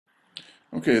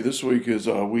Okay, this week is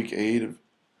week 8 of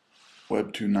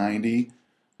Web290.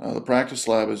 The practice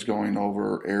lab is going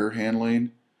over error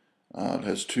handling. It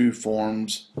has two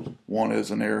forms. One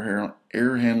is an error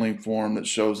handling form that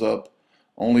shows up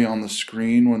only on the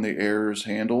screen when the error is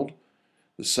handled.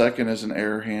 The second is an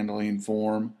error handling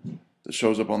form that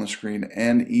shows up on the screen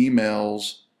and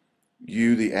emails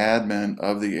you, the admin,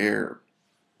 of the error.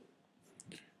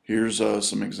 Here's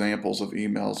some examples of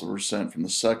emails that were sent from the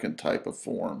second type of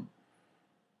form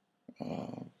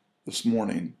this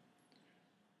morning.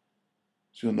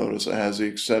 So you'll notice it has the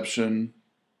exception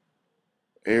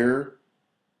error.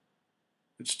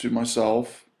 It's to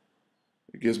myself.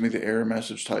 It gives me the error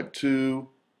message type 2.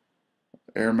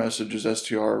 Error message is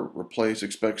str replace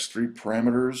expects 3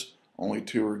 parameters, only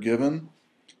 2 are given,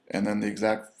 and then the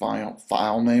exact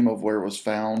file name of where it was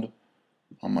found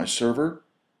on my server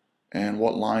and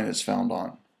what line it's found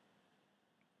on.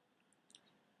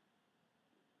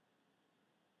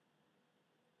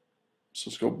 So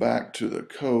let's go back to the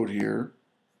code here.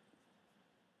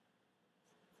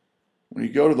 When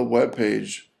you go to the web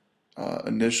page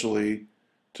initially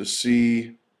to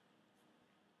see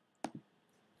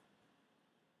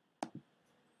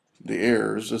the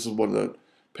errors, this is what the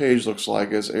page looks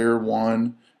like. As error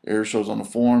 1, error shows on the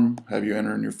form, have you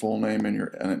enter in your full name and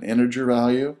an integer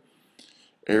value.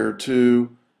 Error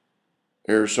 2,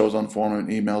 error shows on the form and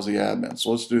emails the admin. So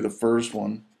let's do the first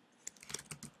one.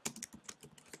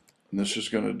 And this is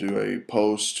going to do a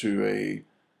post to a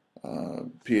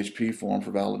PHP form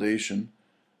for validation.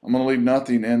 I'm going to leave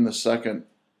nothing in the second,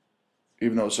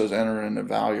 even though it says enter in a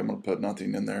value, I'm going to put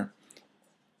nothing in there.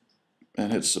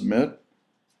 And hit submit.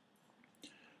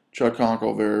 Check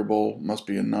uncle variable must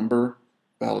be a number,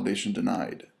 validation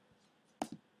denied.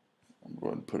 I'm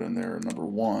going to put in there number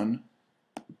 1.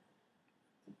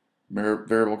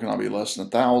 Variable cannot be less than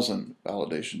 1,000,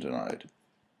 validation denied.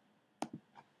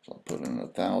 So I'll put in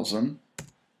 1,000.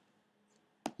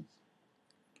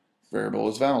 Variable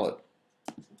is valid.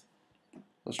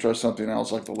 Let's try something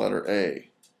else like the letter A.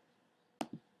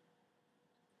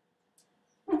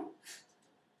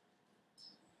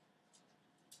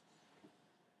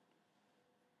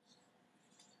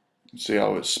 See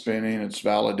how it's spinning, it's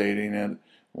validating it.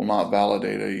 Will not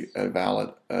validate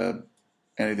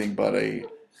anything but a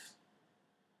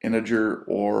integer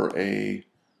or a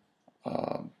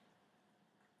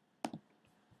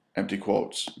empty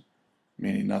quotes,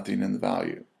 meaning nothing in the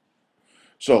value.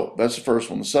 So that's the first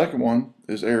one. The second one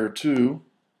is error 2.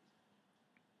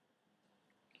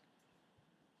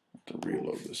 I have to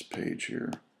reload this page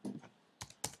here.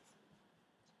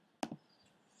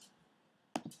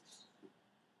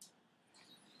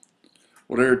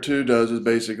 What error 2 does is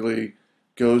basically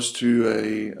goes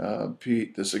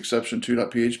to this exception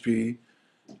 2.php.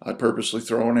 I purposely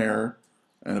throw an error,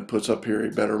 and it puts up here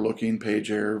a better looking page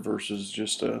error versus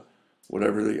just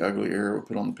whatever the ugly error would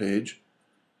put on the page.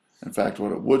 In fact,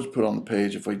 what it would put on the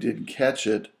page if we didn't catch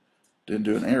it, didn't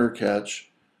do an error catch,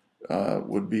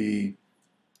 would be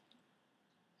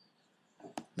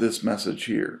this message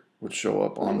here would show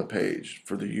up on the page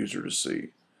for the user to see.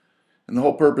 And the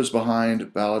whole purpose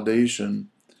behind validation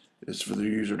is for the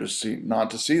user to see,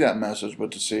 not to see that message,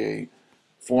 but to see a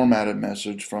formatted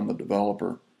message from the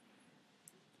developer.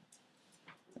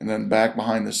 And then back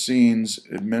behind the scenes,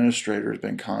 administrator has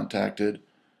been contacted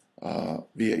via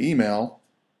email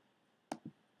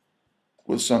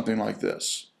with something like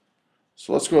this.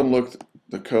 So let's go ahead and look at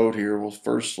the code here. We'll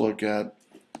first look at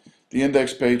the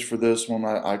index page for this one.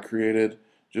 I created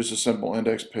just a simple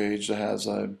index page that has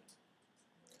having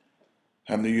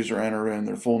the user enter in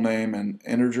their full name and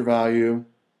integer value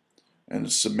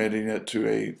and submitting it to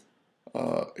a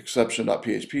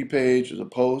exception.php page as a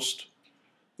post.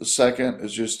 The second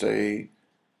is just a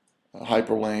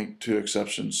hyperlink to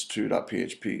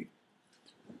exceptions2.php.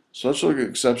 So let's look at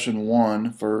exception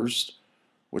 1 first,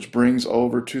 which brings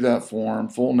over to that form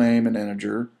full name and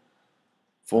integer.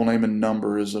 Full name and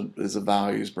number is a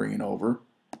value is bringing over.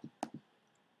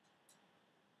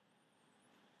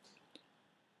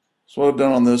 So what I've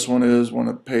done on this one is when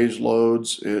a page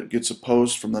loads, it gets a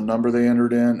post from the number they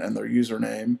entered in and their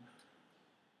username.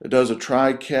 It does a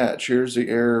try catch. Here's the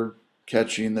error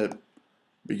catching that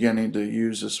beginning to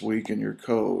use this week in your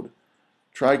code.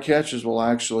 Try catches will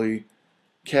actually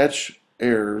catch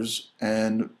errors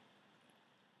and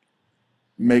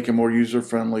make a more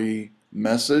user-friendly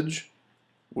message,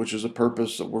 which is a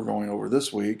purpose that we're going over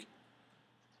this week.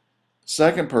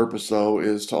 Second purpose, though,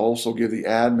 is to also give the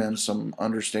admin some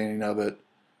understanding of it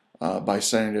by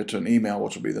sending it to an email,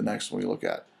 which will be the next one we look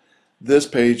at. This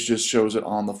page just shows it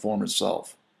on the form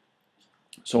itself.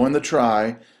 So in the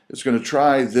try, it's going to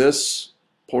try this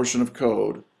portion of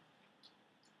code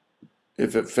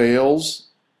If it fails,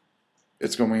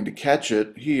 it's going to catch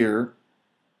it here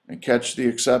and catch the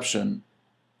exception,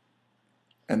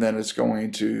 and then it's going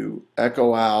to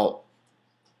echo out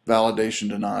validation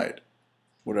denied,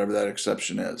 whatever that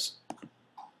exception is.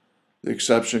 The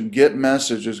exception get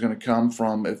message is going to come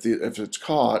from, if it's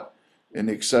caught in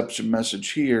the exception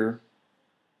message here,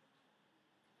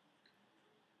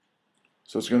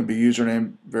 so it's going to be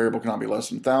username variable cannot be less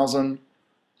than 1,000,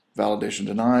 validation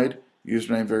denied,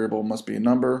 username variable must be a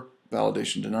number,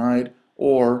 validation denied,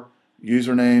 or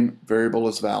username variable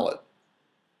is valid.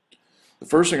 The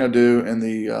first thing I do in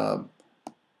the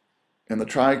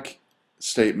try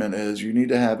statement is you need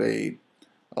to have a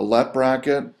left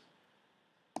bracket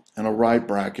and a right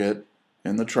bracket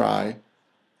in the try.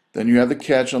 Then you have the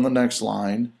catch on the next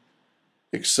line.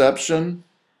 Exception.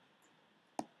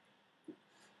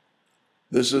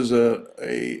 This is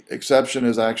a exception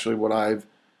is actually what I've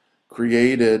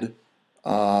created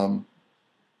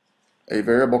a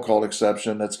variable called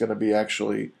exception that's going to be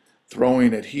actually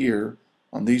throwing it here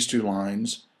on these two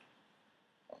lines.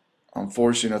 I'm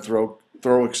forcing a throw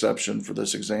exception for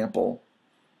this example,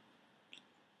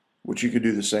 which you could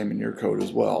do the same in your code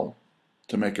as well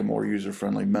to make a more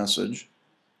user-friendly message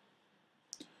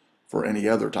for any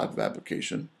other type of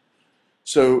application.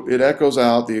 So it echoes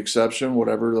out the exception,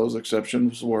 whatever those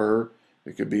exceptions were.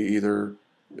 It could be either,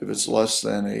 if it's less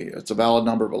than it's a valid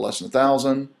number but less than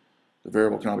 1,000, the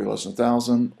variable cannot be less than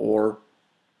 1,000, or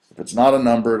if it's not a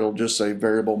number, it'll just say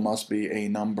variable must be a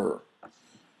number.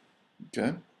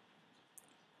 Okay?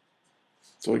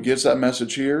 So it gets that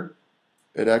message here,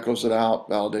 it echoes it out,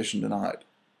 validation denied.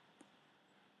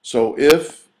 So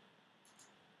if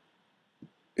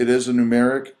it is a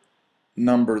numeric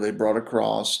number they brought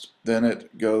across, then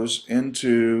it goes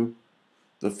into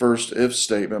the first if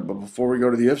statement. But before we go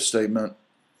to the if statement,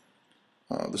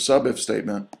 the sub if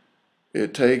statement,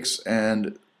 it takes,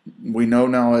 and we know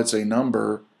now it's a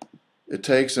number, it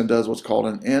takes and does what's called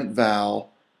an int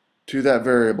val to that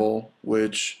variable,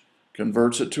 which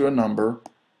converts it to a number,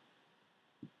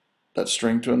 that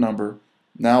string to a number.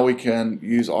 Now we can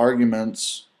use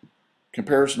arguments,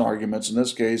 comparison arguments. In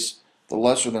this case, the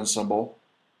lesser than symbol.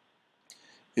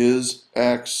 Is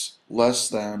x less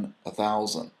than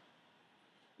 1,000?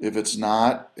 If it's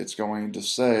not, it's going to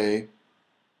say,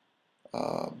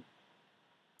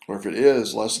 or if it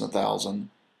is less than 1,000,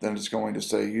 then it's going to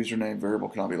say username variable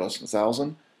cannot be less than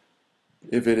 1,000.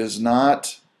 If it is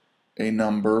not a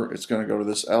number, it's going to go to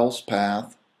this else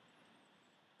path,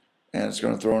 and it's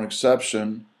going to throw an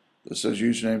exception that says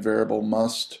username variable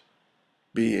must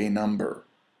be a number.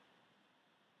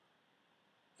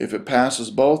 If it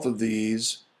passes both of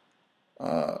these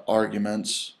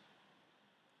arguments,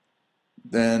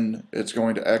 then it's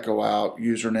going to echo out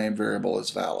username variable is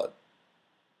valid.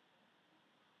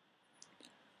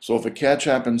 So if a catch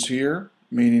happens here,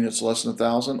 meaning it's less than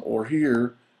 1,000, or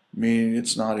here, meaning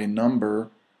it's not a number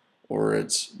or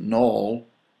it's null,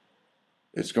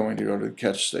 it's going to go to the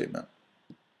catch statement.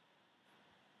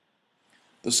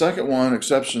 The second one,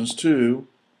 exceptions to,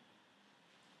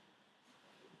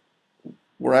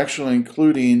 we're actually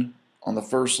including on the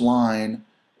first line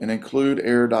an include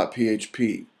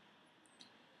error.php.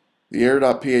 The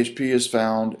error.php is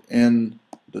found in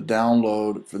the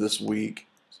download for this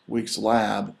week's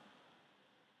lab.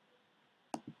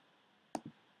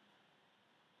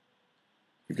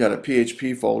 You've got a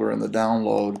PHP folder in the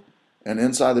download, and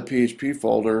inside the PHP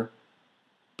folder,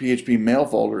 PHP mail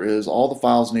folder is all the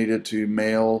files needed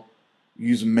to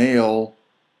use mail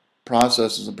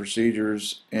processes and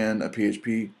procedures in a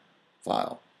PHP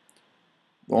file.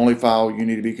 The only file you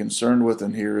need to be concerned with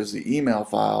in here is the email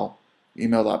file,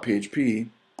 email.php,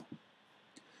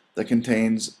 that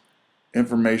contains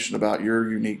information about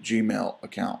your unique Gmail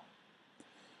account.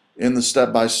 In the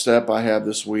step-by-step I have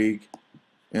this week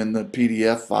in the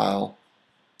PDF file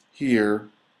here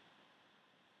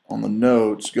on the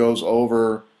notes goes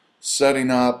over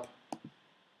setting up.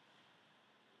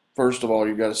 First of all,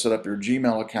 you've got to set up your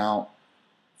Gmail account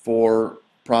for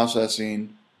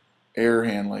processing error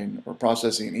handling or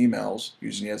processing emails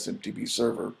using the SMTP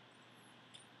server.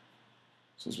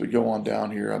 So as we go on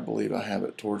down here, I believe I have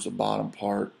it towards the bottom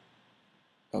part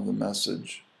of the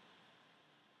message.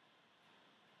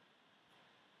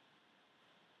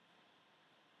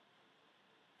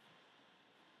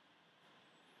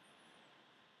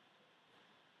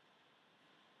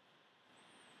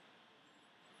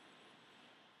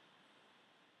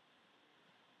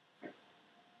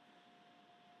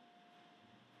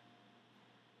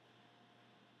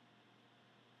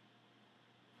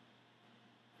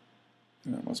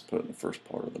 And I must put it in the first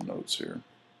part of the notes here.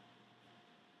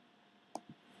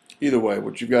 Either way,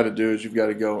 what you've got to do is you've got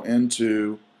to go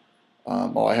into,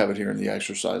 oh, I have it here in the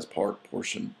exercise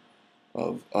portion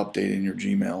of updating your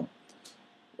Gmail.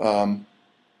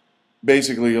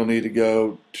 Basically, you'll need to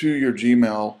go to your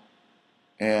Gmail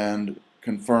and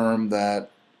confirm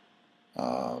that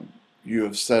you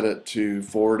have set it to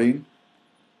forwarding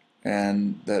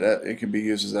and that it can be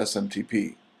used as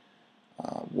SMTP.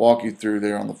 Walk you through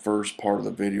there on the first part of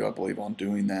the video, I believe, on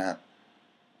doing that.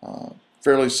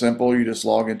 Fairly simple. You just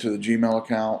log into the Gmail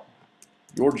account,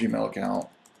 your Gmail account.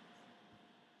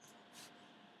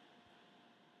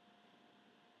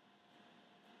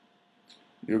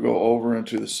 You'll go over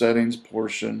into the settings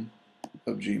portion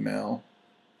of Gmail.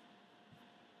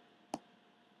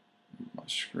 My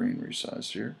screen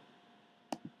resized here.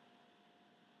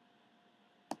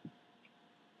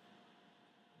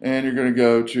 And you're going to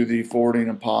go to the forwarding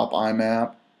and POP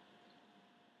IMAP.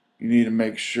 You need to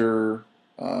make sure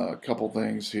a couple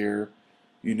things here.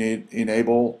 You need to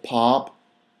enable POP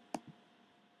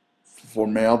for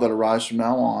mail that arrives from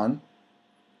now on.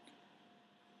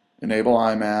 Enable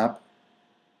IMAP.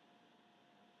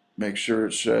 Make sure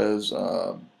it says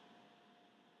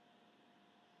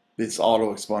this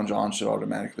auto expunge on should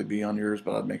automatically be on yours,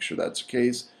 but I'd make sure that's the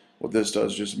case. What this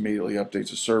does just immediately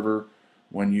updates the server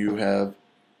when you have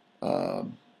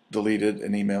deleted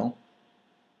an email.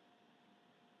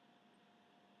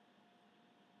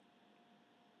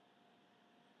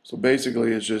 So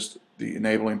basically it's just the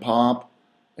enabling POP,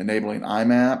 enabling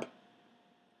IMAP,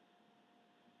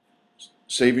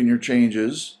 saving your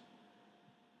changes,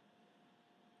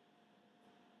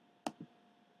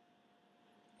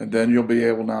 and then you'll be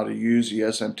able now to use the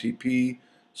SMTP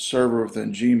server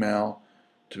within Gmail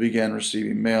to begin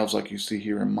receiving mails like you see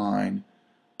here in mine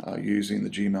using the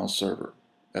Gmail server,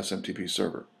 SMTP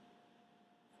server.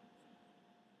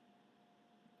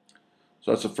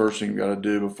 So that's the first thing you've got to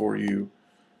do before you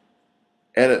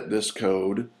edit this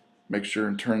code. Make sure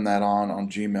and turn that on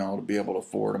Gmail to be able to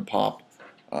forward and POP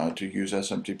to use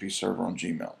SMTP server on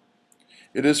Gmail.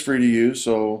 It is free to use,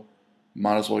 so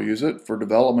might as well use it. For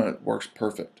development, it works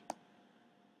perfect.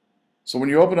 So when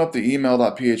you open up the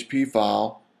email.php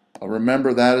file,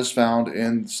 remember that is found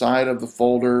inside of the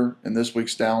folder in this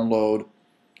week's download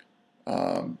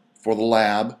for the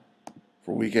lab,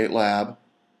 for week 8 lab.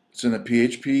 It's in the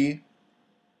PHP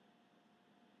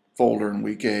folder in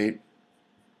week 8.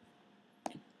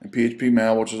 And PHP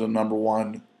mail, which is the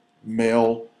 #1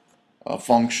 mail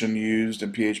function used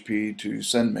in PHP to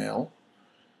send mail.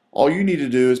 All you need to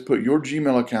do is put your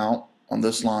Gmail account on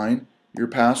this line, your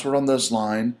password on this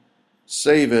line,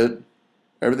 save it.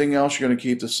 Everything else you're going to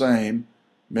keep the same: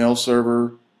 mail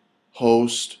server,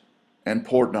 host, and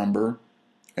port number,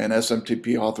 and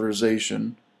SMTP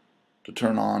authorization to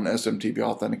turn on SMTP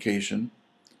authentication.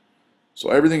 So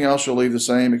everything else you'll leave the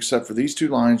same except for these 2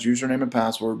 lines, username and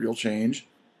password, you'll change.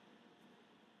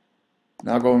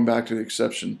 Now going back to the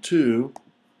exception 2,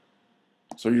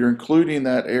 so you're including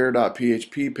that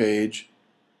error.php page.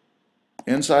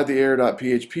 Inside the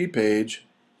error.php page,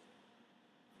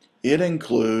 it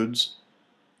includes,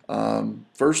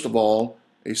 first of all,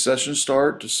 a session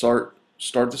start to start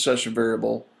the session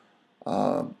variable,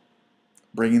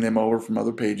 bringing them over from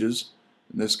other pages.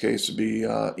 In this case, it would be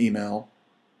email.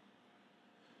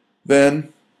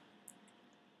 Then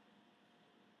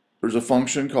there's a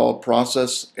function called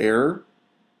process error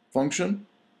function,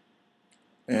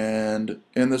 and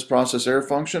in this process error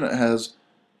function it has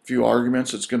a few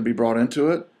arguments that's going to be brought into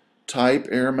it: type,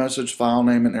 error message, file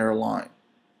name, and error line.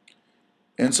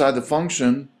 Inside the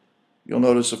function, you'll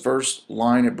notice the first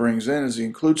line it brings in is the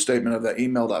include statement of that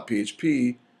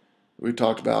email.php we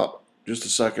talked about just a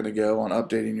second ago on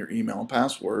updating your email and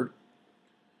password.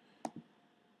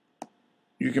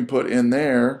 You can put in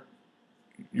there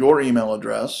your email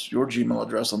address, your Gmail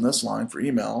address on this line for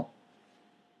email.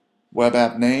 Web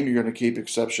app name, you're going to keep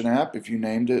exception app. If you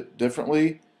named it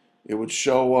differently, it would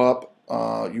show up,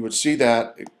 you would see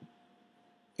that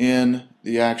in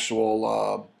the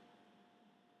actual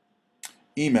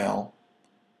email.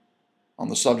 On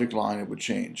the subject line, it would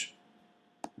change.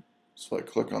 So if I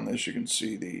click on this, you can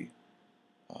see the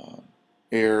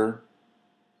error,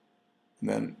 and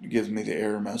then it gives me the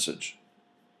error message.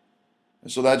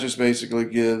 And so that just basically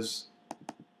gives,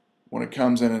 when it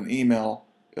comes in an email,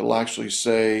 it'll actually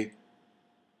say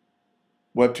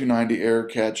Web290 error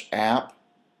catch app.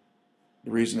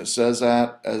 The reason it says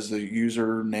that as the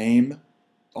user name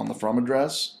on the from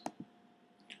address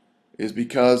is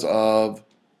because of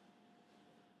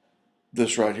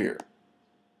this right here.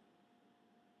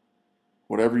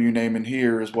 Whatever you name in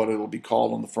here is what it will be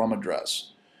called on the from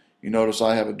address. You notice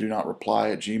I have a do not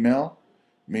reply at Gmail,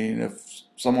 meaning if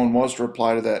someone was to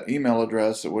reply to that email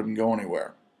address, it wouldn't go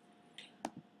anywhere.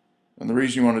 And the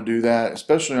reason you want to do that,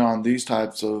 especially on these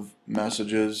types of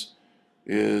messages,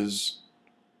 is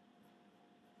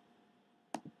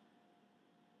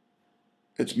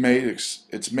it's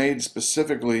made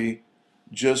specifically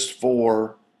just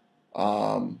for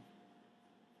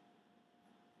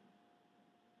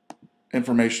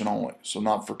information only, so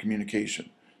not for communication.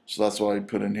 So that's why I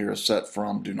put in here a set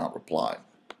from do not reply.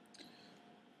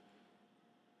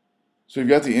 So you've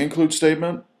got the include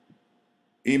statement.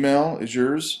 Email is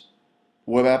yours.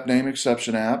 Web app name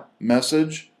exception app.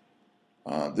 Message.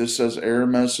 This says error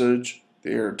message.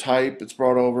 The error type it's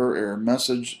brought over. Error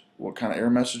message. What kind of error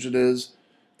message it is.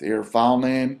 The error file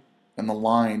name. And the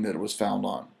line that it was found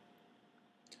on.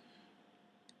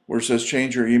 Where it says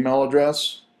change your email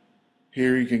address.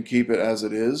 Here you can keep it as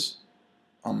it is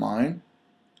on mine.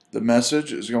 The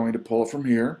message is going to pull it from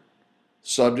here.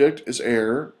 Subject is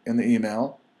error in the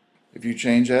email. If you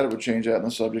change that, it would change that in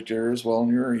the subject area as well in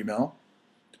your email.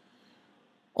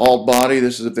 Alt body,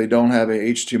 this is if they don't have a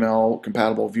HTML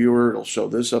compatible viewer, it'll show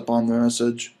this up on the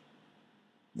message.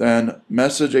 Then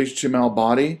message HTML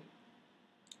body.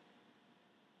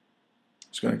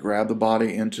 It's going to grab the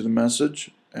body into the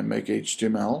message and make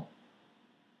HTML.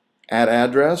 Add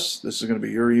address, this is going to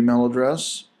be your email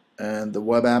address, and the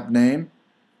web app name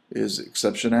is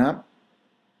exception app.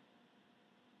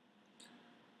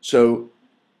 So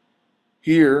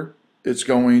here it's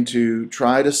going to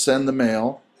try to send the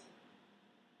mail.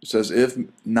 It says if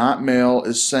not mail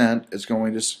is sent, it's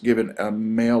going to give it a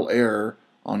mail error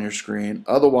on your screen.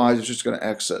 Otherwise, it's just going to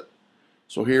exit.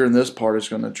 So here in this part, it's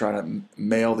going to try to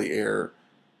mail the error.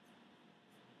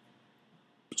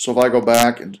 So if I go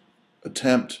back and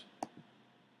attempt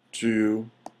to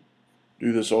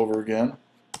do this over again,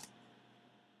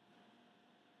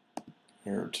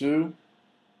 error 2,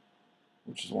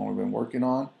 which is the one we've been working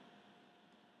on.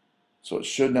 So it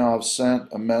should now have sent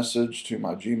a message to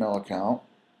my Gmail account.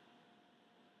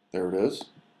 There it is.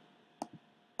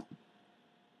 The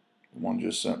one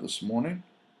just sent this morning.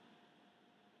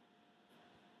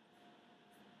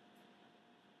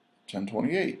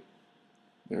 10:28.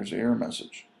 There's the error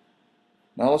message.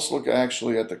 Now let's look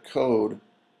actually at the code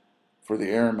for the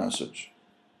error message.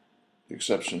 The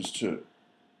exceptions to.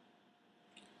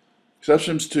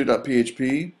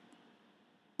 Exceptions2.php.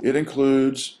 It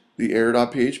includes the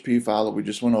error.php file that we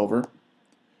just went over.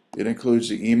 It includes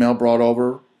the email brought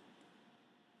over.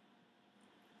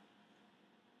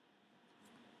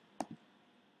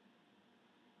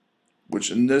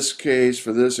 Which in this case,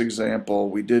 for this example,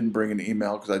 we didn't bring an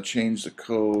email because I changed the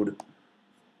code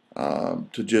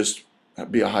to just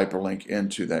be a hyperlink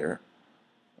into there,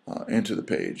 into the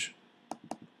page.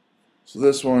 So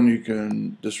this one you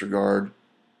can disregard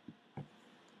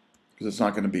because it's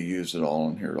not going to be used at all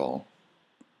in here at all.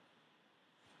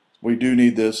 We do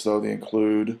need this though, the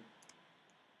include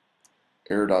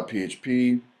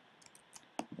error.php.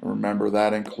 Remember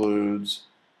that includes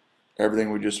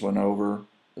everything we just went over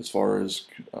as far as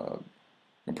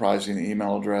comprising the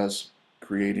email address,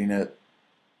 creating it,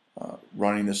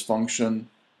 running this function,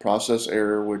 process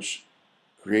error, which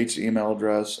creates the email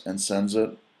address and sends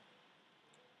it.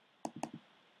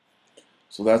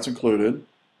 So that's included.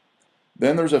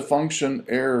 Then there's a function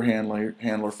error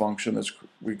handler function that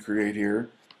we create here,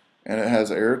 and it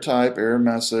has error type, error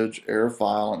message, error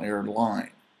file, and error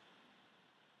line.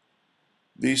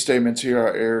 These statements here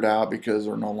are errored out because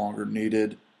they're no longer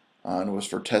needed, and it was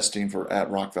for testing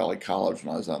at Rock Valley College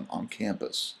when I was on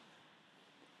campus.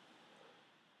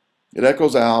 It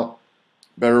echoes out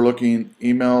better looking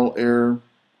email error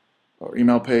or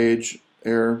email page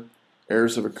error.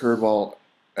 Errors have occurred while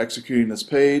executing this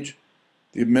page.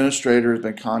 The administrator has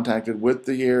been contacted with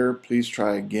the error. Please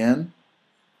try again.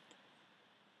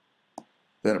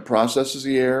 Then it processes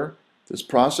the error. This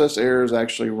process error is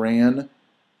actually ran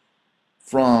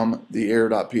from the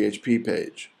error.php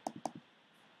page.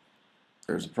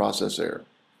 There's a process error.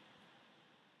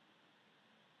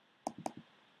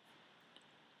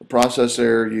 The process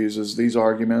error uses these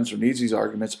arguments, or needs these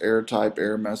arguments: error type,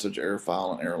 error message, error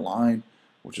file, and error line,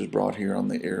 which is brought here on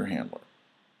the error handler.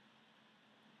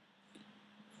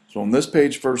 So when this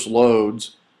page first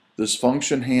loads, this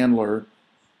function handler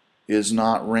is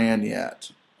not ran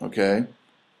yet. Okay?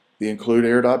 The include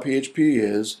error.php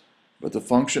is, but the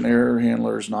function error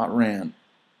handler is not ran.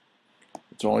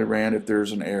 It's only ran if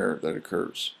there's an error that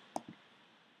occurs.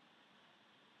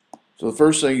 So the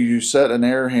first thing, you set an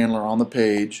error handler on the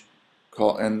page,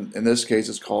 and in this case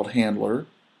it's called handler,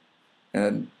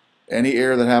 and any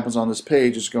error that happens on this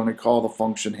page is going to call the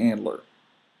function handler.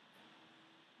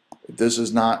 If this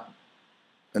is not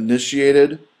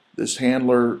initiated, this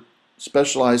handler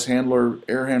specialized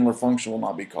error handler function will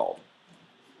not be called.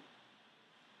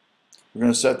 We're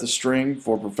going to set the string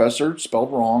for professor,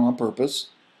 spelled wrong on purpose.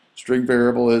 String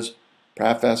variable is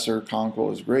professor,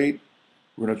 conquil is great.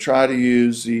 We're going to try to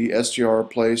use the str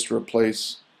replace to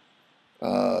replace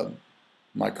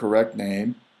my correct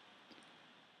name.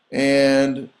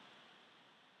 And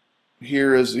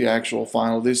here is the actual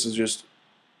final. This is just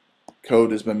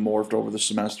code has been morphed over the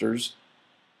semesters.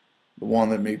 The one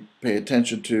that we pay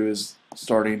attention to is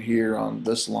starting here on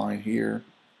this line here,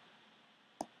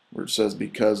 where it says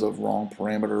because of wrong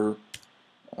parameter,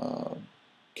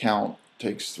 count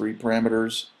takes 3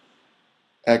 parameters,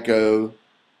 echo.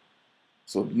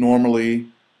 So normally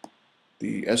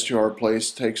the str replace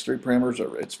takes 3 parameters,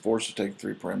 or it's forced to take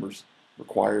 3 parameters,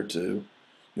 required to.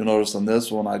 You'll notice on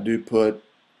this one I do put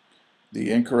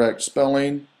the incorrect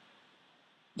spelling,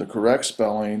 the correct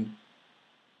spelling,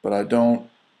 but I don't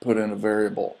put in a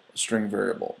variable, a string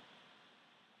variable,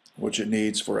 which it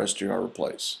needs for str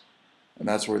replace. And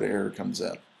that's where the error comes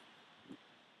in.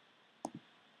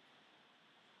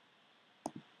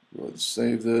 Go ahead and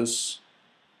save this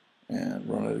and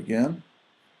run it again.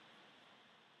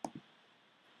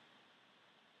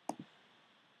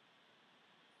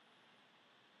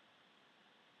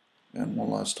 And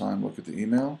one last time, look at the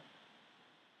email.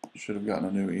 Should have gotten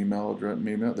a new email address.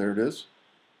 There it is.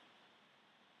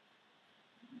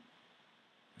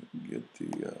 Get the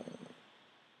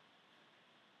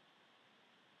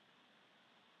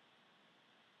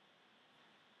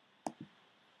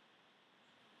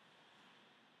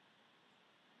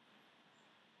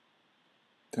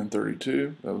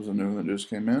 1032. That was a new one that just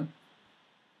came in.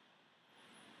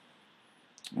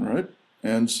 All right,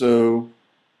 and so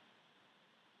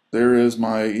there is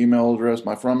my email address,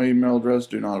 my from email address.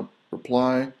 Do not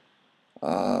reply.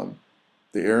 The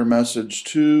error message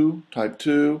 2, type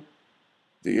 2.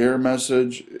 The error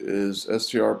message is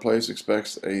str replace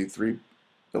expects at least 3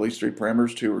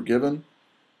 parameters. 2 were given,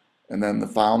 and then the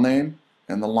file name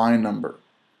and the line number.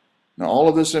 Now all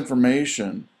of this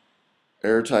information,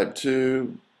 error type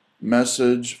 2,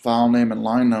 message, file name, and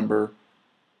line number,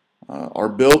 are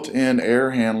built-in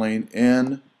error handling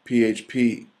in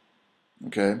PHP.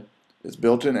 Okay, it's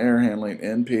built-in error handling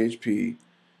in PHP,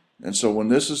 and so when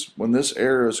this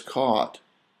error is caught,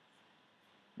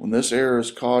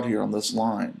 here on this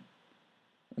line,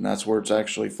 and that's where it's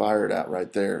actually fired at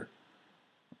right there,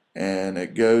 and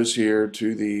it goes here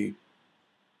to the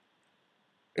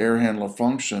error handler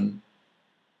function.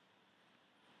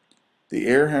 The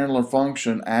error handler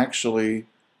function actually,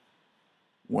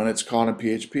 when it's caught in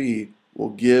PHP, will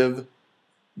give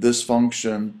this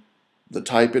function the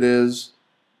type it is,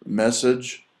 the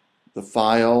message, the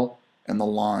file, and the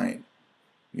line.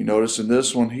 You notice in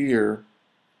this one here,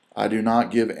 I do not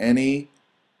give any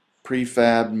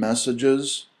prefab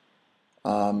messages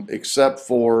except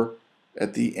for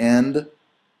at the end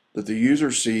that the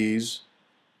user sees,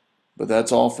 but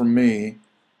that's all from me.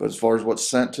 But as far as what's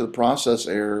sent to the process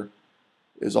error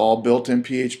is all built in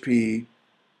PHP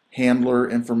handler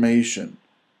information.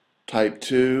 Type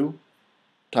 2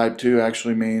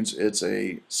 actually means it's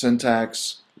a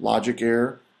syntax logic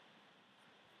error.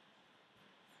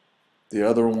 The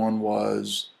other one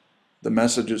was the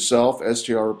message itself,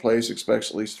 str replace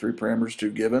expects at least 3 parameters,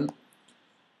 2 given.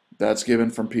 That's given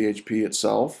from PHP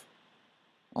itself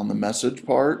on the message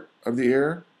part of the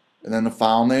error. And then the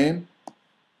file name,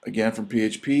 again from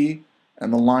PHP,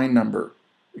 and the line number,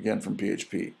 again from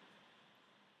PHP.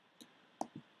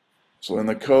 So in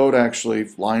the code, actually,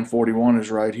 line 41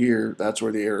 is right here. That's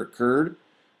where the error occurred.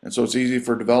 And so it's easy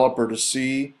for a developer to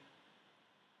see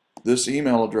this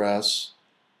email address,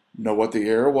 know what the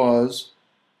error was,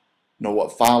 know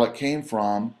what file it came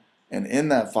from, and in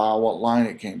that file, what line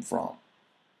it came from.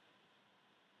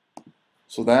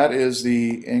 So that is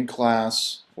the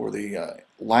in-class, or the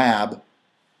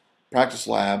practice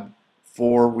lab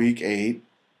for week 8.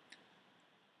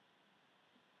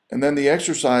 And then the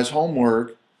exercise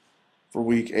homework for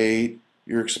week 8,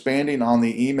 you're expanding on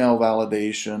the email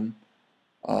validation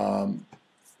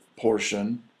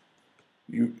portion.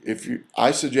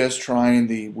 I suggest trying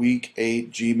the week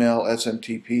 8 Gmail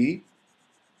SMTP.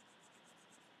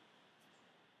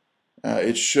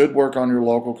 It should work on your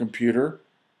local computer,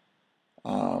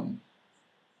 but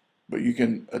you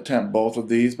can attempt both of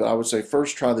these. But I would say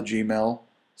first try the Gmail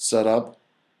setup.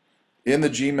 In the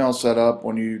Gmail setup,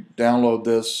 when you download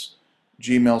this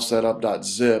Gmail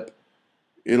setup.zip,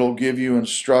 it'll give you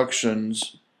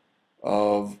instructions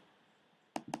of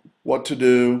what to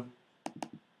do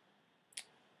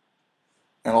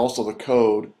and also the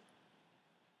code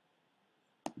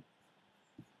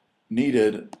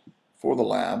needed for the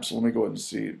lab. So let me go ahead and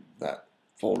see that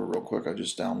folder real quick. I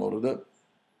just downloaded it.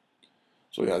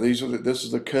 So yeah, this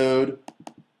is the code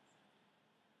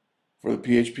for the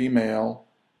PHP mail.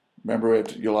 Remember,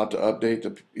 you'll have to update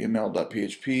the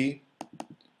email.php.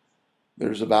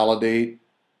 There's a validate,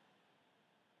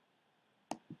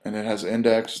 and it has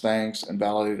index, thanks, and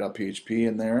validate.php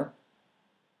in there.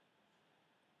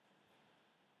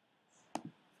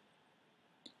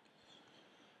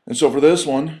 And so for this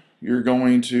one, you're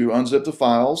going to unzip the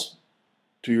files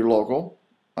to your local.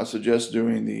 I suggest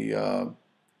doing the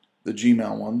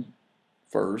Gmail one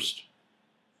first.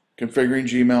 Configuring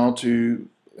Gmail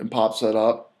and pops that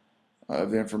up. I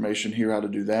have the information here how to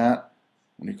do that.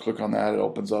 When you click on that, it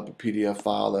opens up a PDF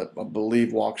file that I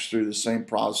believe walks through the same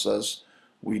process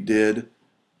we did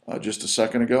just a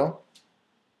second ago.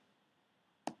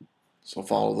 So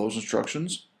follow those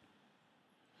instructions.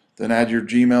 Then add your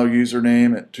Gmail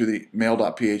username to the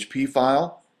mail.php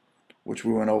file, which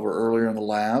we went over earlier in the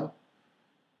lab.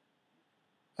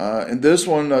 And this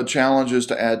one challenges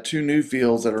to add 2 new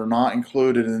fields that are not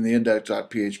included in the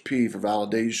index.php for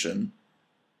validation.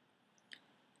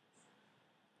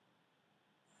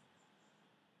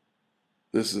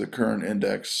 This is the current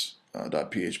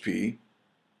index.php.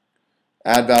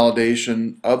 Add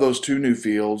validation of those 2 new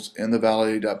fields in the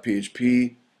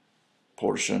validate.php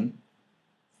portion.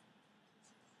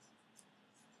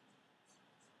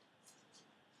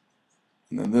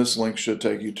 And then this link should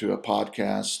take you to a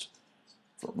podcast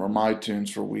from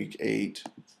iTunes for week 8,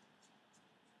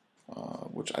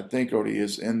 which I think already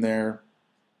is in there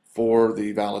for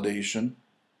the validation.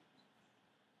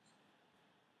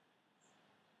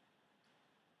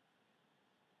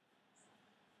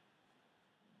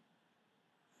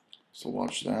 So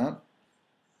watch that.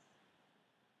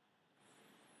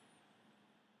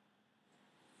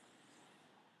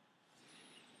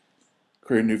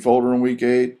 Create a new folder in week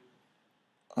 8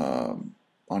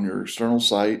 on your external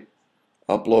site.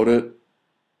 Upload it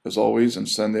as always and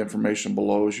send the information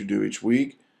below as you do each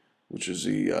week, which is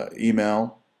the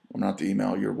email, well, not the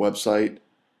email, your website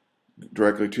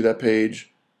directly to that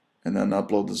page, and then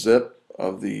upload the zip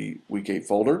of the week 8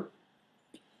 folder.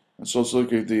 And so let's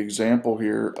look at the example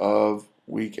here of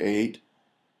week 8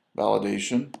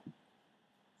 validation.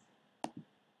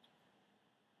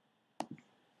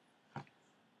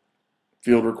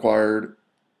 Field required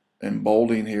and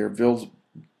bolding here. Fields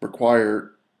required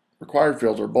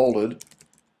fields are bolded.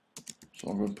 So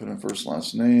I'm going to put in first and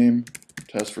last name,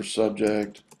 test for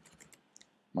subject,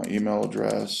 my email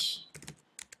address,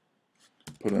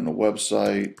 put in a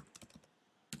website,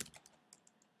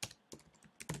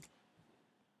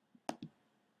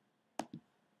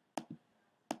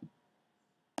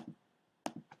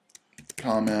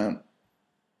 comment,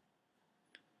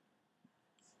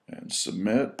 and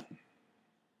submit.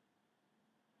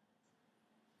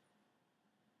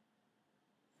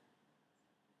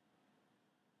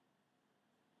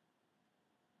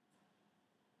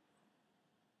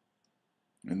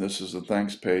 And this is the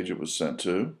thanks page it was sent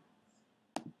to.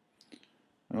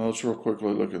 Now let's real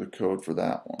quickly look at the code for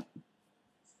that one.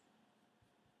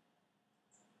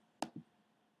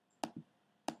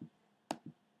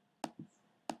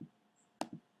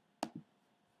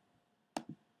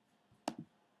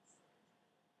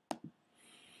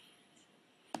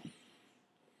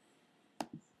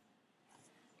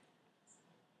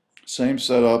 Same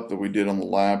setup that we did on the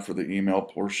lab for the email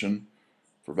portion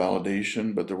for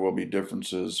validation, but there will be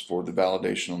differences for the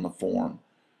validation on the form.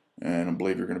 And I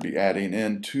believe you're going to be adding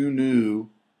in 2 new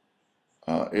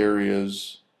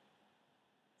areas,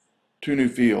 2 new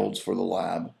fields for the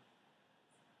lab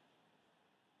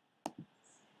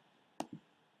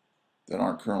that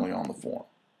aren't currently on the form.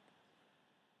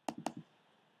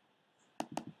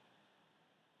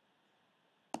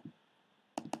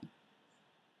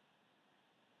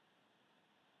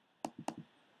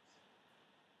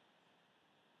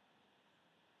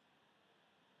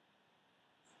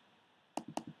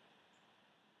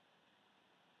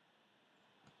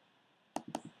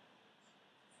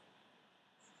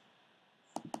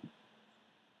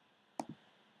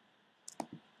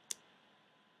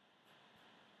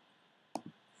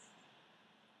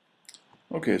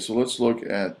 Okay, so let's look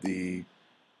at the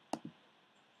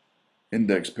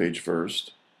index page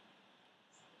first.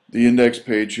 The index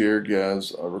page here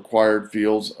has required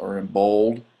fields are in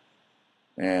bold,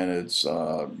 and it's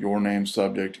your name,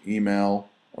 subject, email,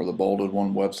 or the bolded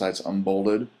one, website's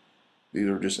unbolded. These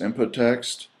are just input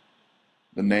text.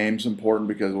 The name's important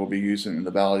because we'll be using in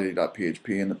the validate.php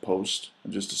in the post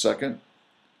in just a second.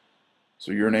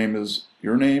 So your name is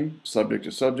your name, subject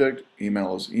is subject,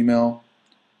 email is email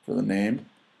for the name.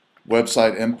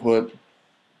 Website input,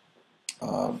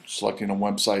 selecting a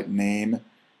website name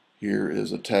Here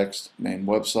is a text named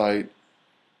website,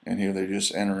 and here they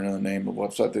just enter in the name of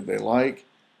website that they like.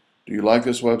 Do you like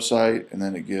this website? And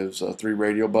then it gives 3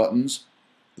 radio buttons.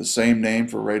 The same name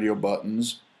for radio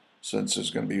buttons, since there's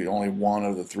going to be only one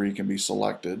of the 3 can be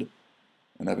selected.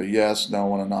 And have a yes,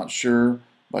 no, and I'm not sure.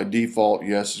 By default,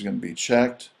 yes is going to be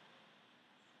checked.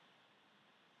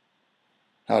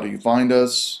 How do you find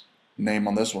us? Name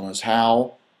on this one is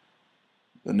how.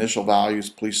 The initial values,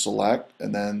 please select.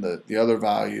 And then the other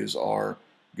values are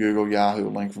Google, Yahoo,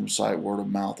 link from site, word of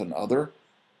mouth, and other.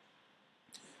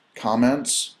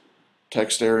 Comments.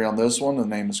 Text area on this one, the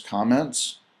name is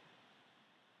comments.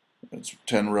 It's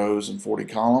 10 rows and 40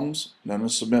 columns. And then a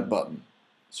submit button.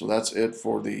 So that's it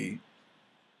for the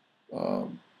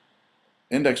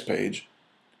index page.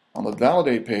 On the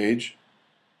validate page,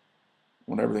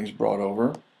 when everything's brought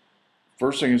over,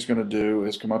 first thing it's going to do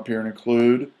is come up here and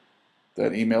include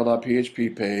that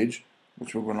email.php page,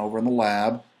 which we went over in the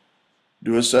lab.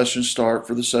 Do a session start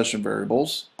for the session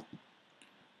variables.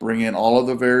 Bring in all of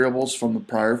the variables from the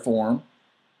prior form.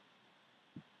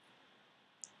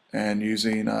 And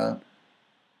using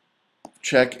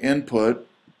check input,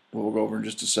 we'll go over in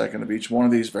just a second, of each one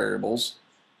of these variables.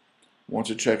 Once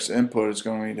it checks input, it's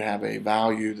going to have a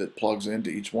value that plugs into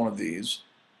each one of these.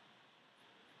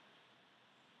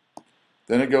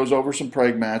 Then it goes over some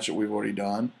preg match that we've already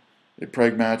done. It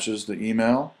preg matches the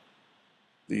email,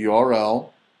 the URL.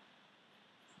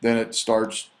 Then it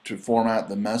starts to format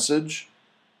the message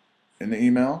in the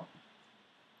email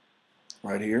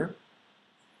right here.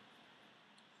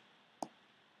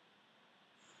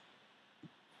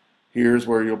 Here's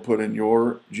where you'll put in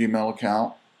your Gmail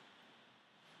account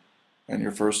and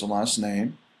your first and last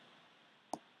name.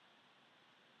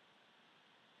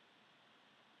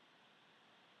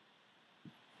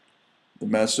 The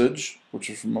message,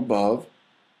 which is from above.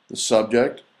 The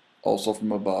subject, also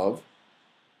from above.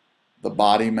 The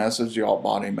body message, the alt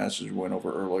body message we went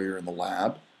over earlier in the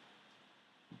lab.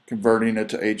 Converting it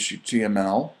to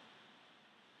HTML.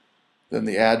 Then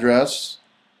the address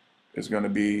is going to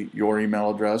be your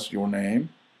email address, your name.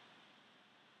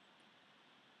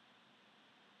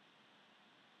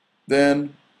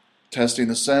 Then testing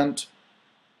the send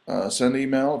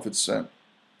email. If it's sent,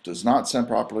 does not send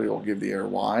properly, it'll give the error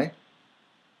why.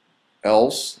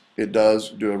 Else, it does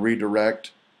do a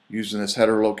redirect using this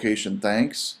header location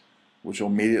thanks, which will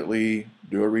immediately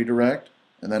do a redirect,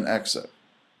 and then exit.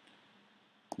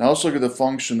 Now let's look at the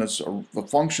function.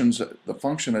 The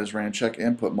function has ran check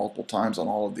input multiple times on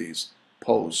all of these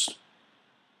posts.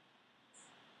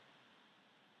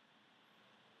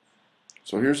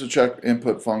 So here's the check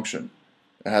input function.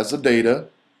 It has the data,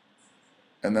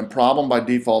 and then problem by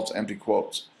default's empty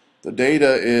quotes. The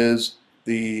data is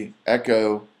the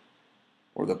echo,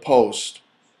 or the post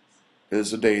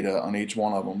is the data on each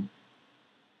one of them.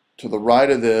 To the right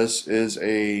of this is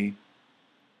a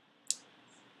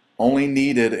only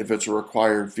needed if it's a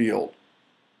required field.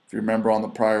 If you remember on the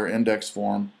prior index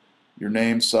form, your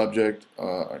name, subject,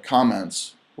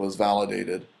 comments was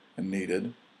validated and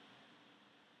needed.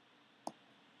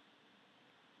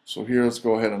 So here let's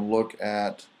go ahead and look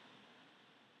at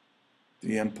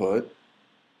the input.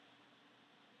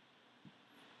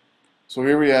 So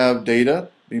here we have data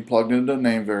being plugged into the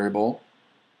name variable.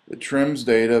 It trims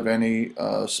data of any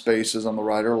spaces on the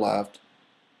right or left,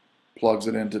 plugs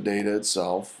it into data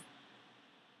itself.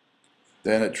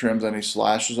 Then it trims any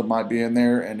slashes that might be in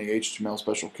there, any HTML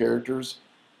special characters.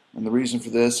 And the reason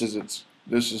for this is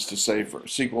this is to save for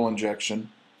SQL injection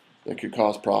that could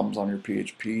cause problems on your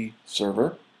PHP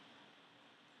server.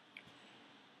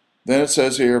 Then it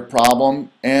says here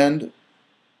problem and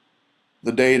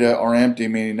the data are empty,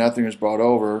 meaning nothing is brought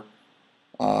over.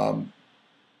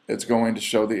 It's going to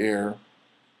show the error,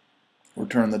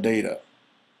 return the data.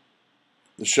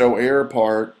 The show error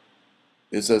part,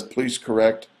 it says please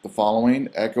correct the following,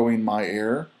 echoing my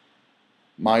error.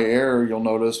 My error, you'll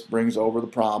notice, brings over the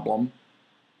problem,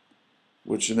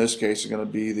 which in this case is going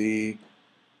to be the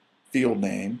field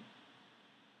name,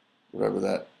 whatever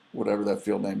that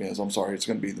field name is. I'm sorry, it's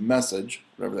going to be the message,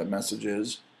 whatever that message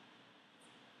is.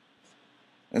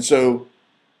 And so,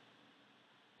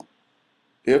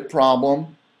 if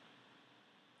problem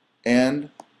and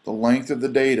the length of the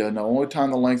data, and the only time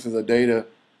the length of the data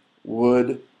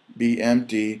would be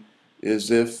empty is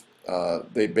if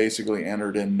they basically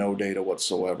entered in no data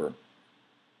whatsoever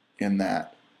in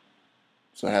that.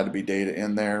 So it had to be data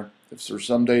in there. If there's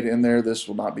some data in there, this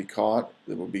will not be caught.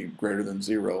 It will be greater than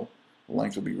 0. The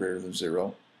length will be greater than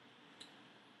 0.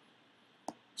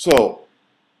 So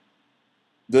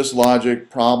this logic,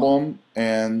 problem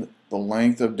and the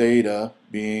length of data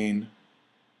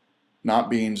not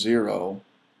being 0,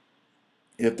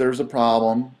 If there's a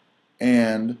problem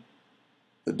and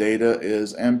the data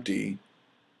is empty,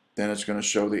 then it's going to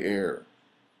show the error.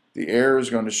 The error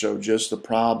is going to show just the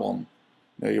problem.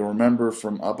 Now you'll remember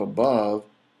from up above,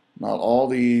 not all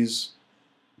these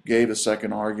gave a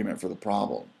second argument for the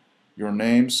problem. Your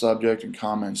name, subject, and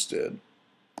comments did.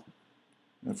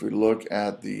 If we look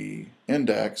at the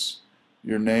index,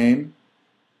 your name,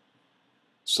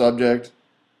 subject,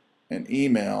 and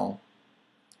email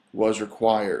was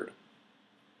required.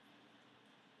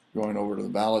 Going over to the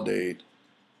validate,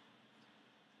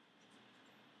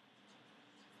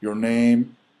 your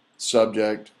name,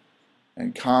 subject,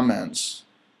 and comments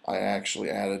I actually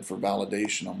added for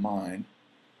validation on mine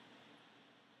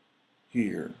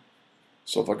here.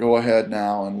 So if I go ahead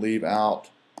now and leave out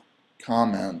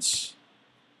comments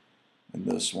in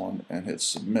this one and hit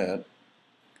submit,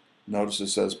 notice it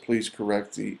says please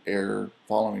correct the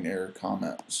following error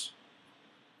comments.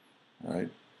 All right.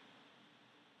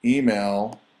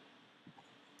 Email,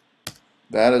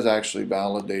 that is actually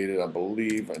validated, I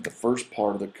believe, at the first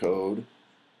part of the code.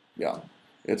 Yeah,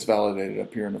 it's validated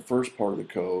up here in the first part of the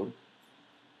code.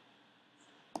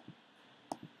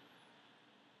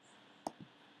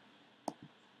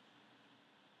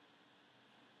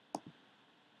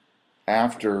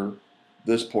 After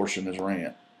this portion is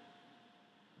ran.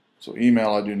 So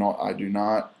email, I do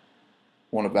not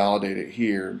want to validate it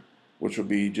here, which would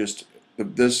be just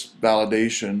this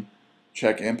validation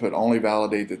check input only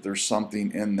validate that there's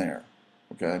something in there.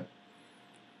 Okay.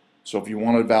 So if you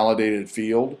want a validated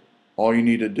field, all you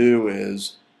need to do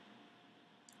is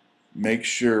make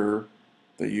sure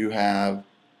that you have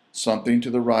something to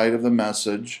the right of the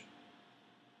message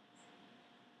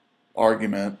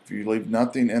argument. If you leave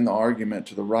nothing in the argument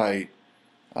to the right,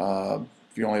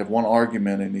 if you only have one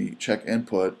argument in the check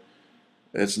input,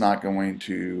 it's not going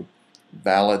to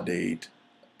validate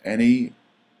any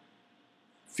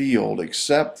field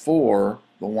except for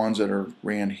the ones that are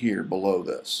ran here below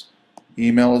this.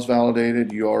 Email is validated,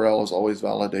 URL is always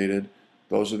validated.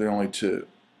 Those are the only two.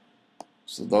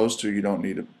 So those two you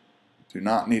do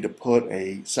not need to put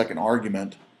a second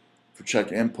argument for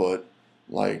check input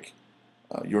like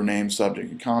your name, subject,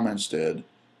 and comments did,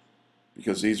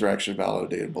 because these are actually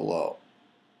validated below.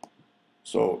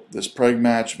 So this preg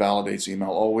match validates email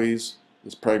always.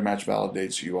 This preg match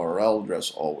validates URL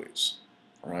address always.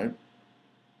 All right.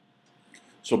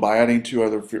 So by adding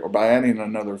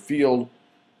another field,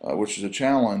 which is a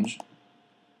challenge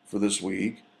for this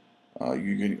week,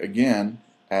 you can again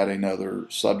add another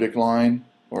subject line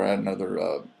or add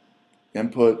another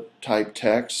input type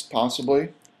text possibly.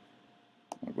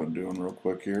 I'm going to do one real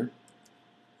quick here.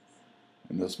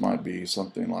 And this might be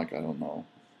something like, I don't know,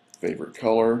 favorite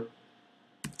color.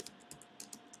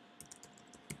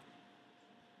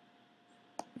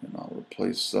 And I'll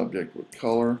replace subject with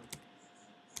color.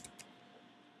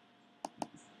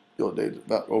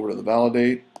 Over to the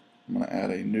validate. I'm going to add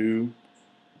a new,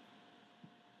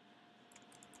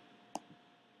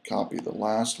 copy the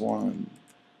last one,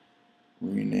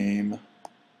 and rename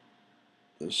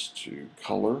this to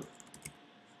color.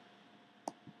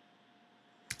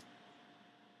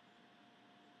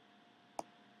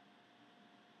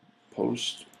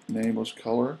 Post name was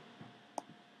color,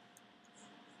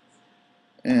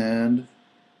 and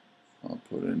I'll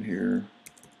put in here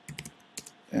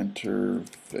enter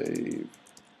fave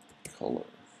color.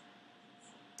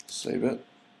 Save it.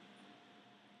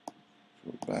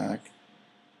 Go back.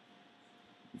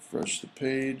 Refresh the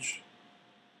page.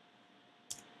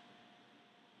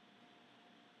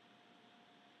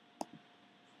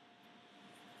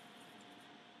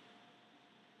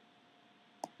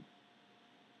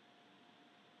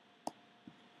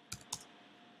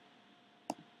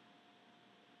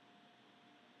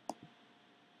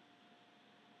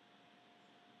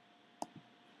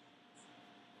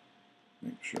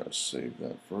 Make sure I save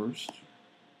that first.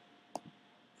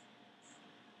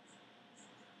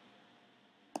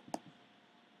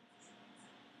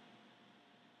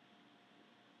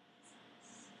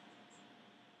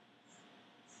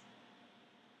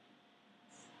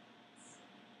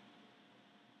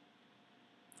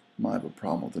 Might have a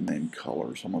problem with the name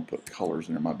color, so I'm going to put colors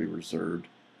in there. It might be reserved.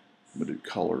 I'm going to do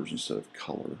colors instead of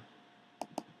color.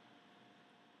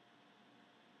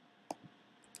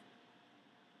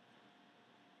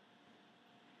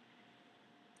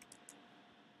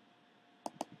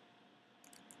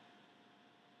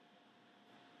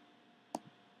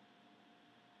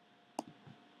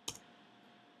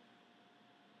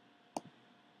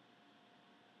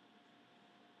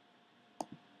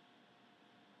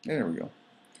 There we go.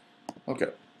 Okay,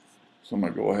 so I'm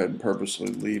going to go ahead and purposely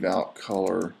leave out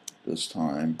color this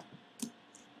time.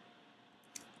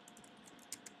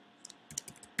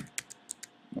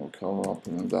 color, I'll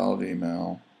put in valid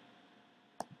email,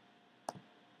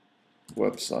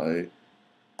 website,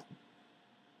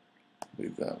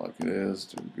 leave that like it is,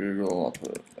 do Google, I'll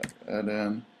put that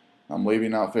in. I'm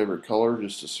leaving out favorite color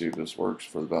just to see if this works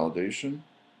for the validation.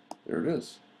 There it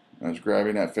is. I was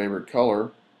grabbing that favorite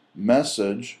color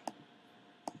message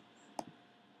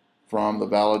from the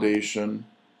validation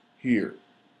here.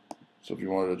 So if you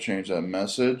wanted to change that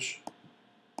message,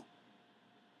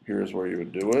 here's where you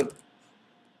would do it.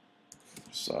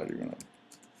 Decide you're going to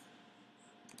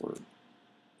put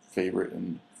favorite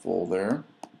in full there.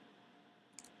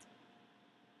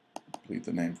 Complete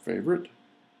the name favorite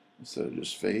instead of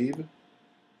just fave.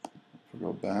 If we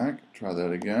go back, try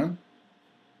that again.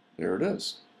 There it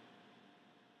is.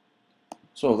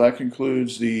 So that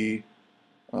concludes the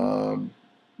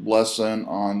lesson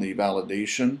on the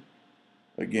validation.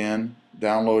 Again,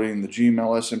 downloading the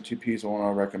Gmail SMTP is the one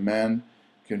I recommend.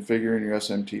 Configuring your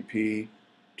SMTP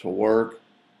to work.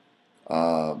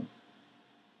 To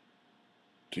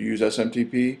use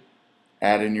SMTP,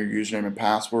 add in your username and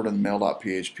password in the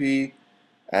mail.php.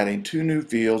 Adding 2 new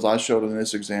fields. I showed in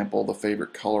this example the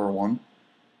favorite color one.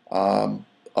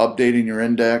 Updating your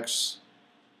index.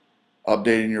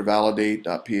 Updating your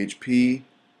validate.php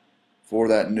for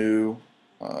that new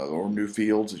or new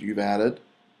fields that you've added,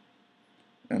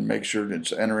 and make sure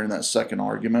to enter in that second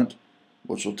argument,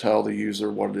 which will tell the user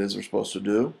what it is they're supposed to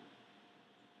do.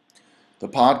 The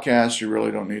podcast you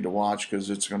really don't need to watch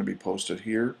because it's going to be posted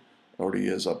here. It already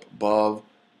is up above.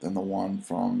 Then the one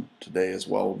from today as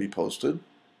well will be posted.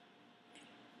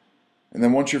 And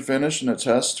then once you're finished and it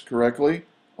tests correctly,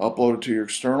 upload it to your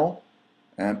external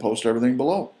and post everything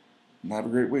below. And have a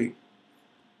great week.